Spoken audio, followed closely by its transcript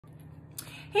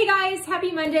Hey guys,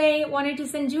 happy Monday. Wanted to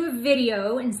send you a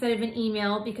video instead of an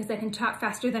email because I can talk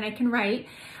faster than I can write.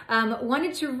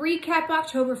 Wanted to recap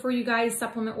October for you guys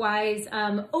supplement wise.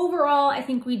 Overall, I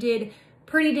think we did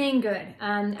pretty dang good.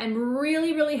 I'm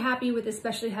really happy with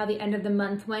especially how the end of the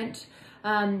month went.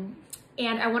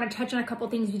 And I want to touch on a couple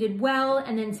things we did well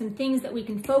and then some things that we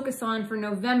can focus on for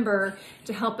November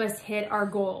to help us hit our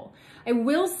goal. I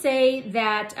will say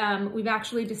that we've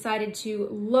actually decided to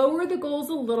lower the goals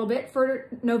a little bit for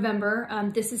November.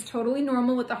 This is totally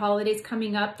normal with the holidays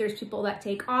coming up. There's people that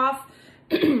take off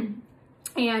and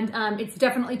it's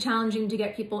definitely challenging to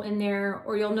get people in there,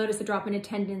 or you'll notice a drop in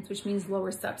attendance, which means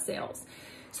lower sub sales.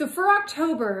 So for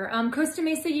October, Costa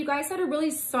Mesa, you guys had a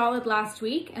really solid last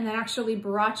week, and that actually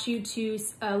brought you to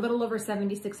a little over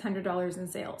 $7,600 in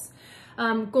sales.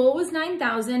 Goal was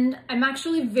 9,000. I'm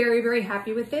actually very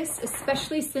happy with this,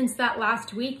 especially since that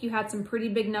last week you had some pretty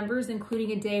big numbers,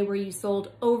 including a day where you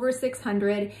sold over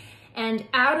 600. And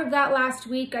out of that last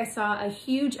week, I saw a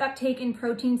huge uptake in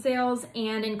protein sales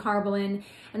and in Karbolyn.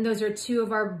 And those are two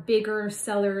of our bigger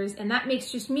sellers. And that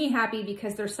makes just me happy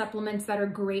because they're supplements that are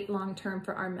great long-term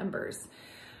for our members.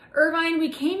 Irvine, we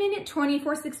came in at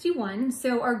 $2,461.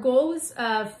 So our goal was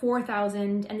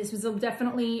 4,000, and this was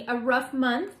definitely a rough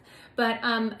month. But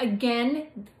again,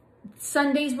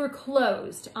 Sundays were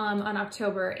closed on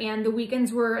October, and the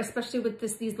weekends were, especially with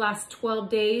these last 12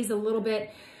 days, a little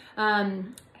bit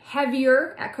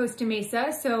heavier at Costa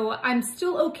Mesa. So I'm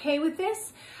still okay with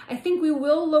this. I think we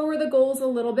will lower the goals a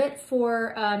little bit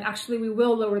for, actually we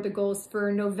will lower the goals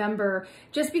for November,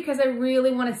 just because I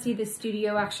really want to see the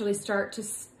studio actually start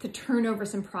to turn over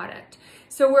some product.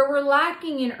 So where we're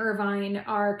lacking in Irvine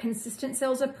are consistent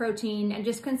sales of protein and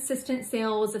just consistent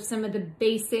sales of some of the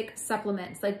basic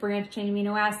supplements like branched chain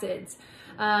amino acids,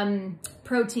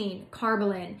 protein,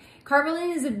 Karbolyn.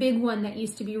 Karbolyn is a big one that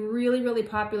used to be really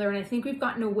popular, and I think we've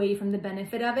gotten away from the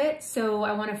benefit of it. So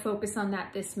I want to focus on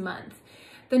that this month.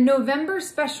 The November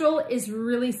special is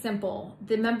really simple.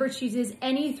 The member chooses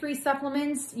any 3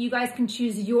 supplements. You guys can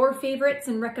choose your favorites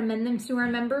and recommend them to our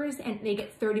members, and they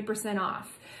get 30%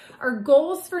 off. Our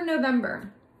goals for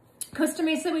November: Costa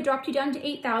Mesa, we dropped you down to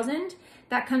 8,000.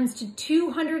 That comes to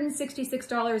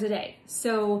 $266 a day.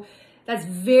 So that's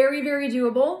very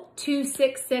doable,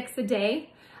 $266 a day.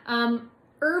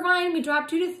 Irvine, we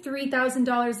dropped you to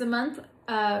 $3,000 a month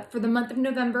for the month of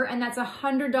November, and that's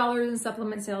 $100 in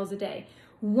supplement sales a day.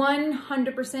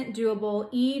 100% doable,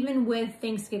 even with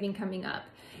Thanksgiving coming up.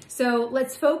 So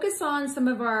let's focus on some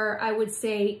of our, I would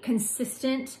say,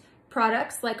 consistent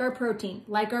products like our protein,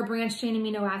 like our branched chain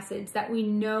amino acids that we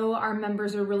know our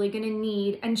members are really going to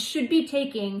need and should be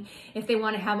taking if they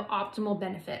want to have optimal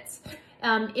benefits.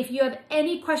 If you have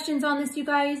any questions on this, you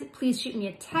guys, please shoot me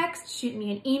a text, shoot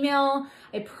me an email.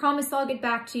 I promise I'll get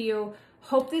back to you.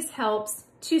 Hope this helps.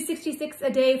 $266 a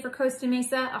day for Costa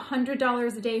Mesa,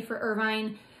 $100 a day for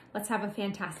Irvine. Let's have a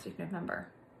fantastic November.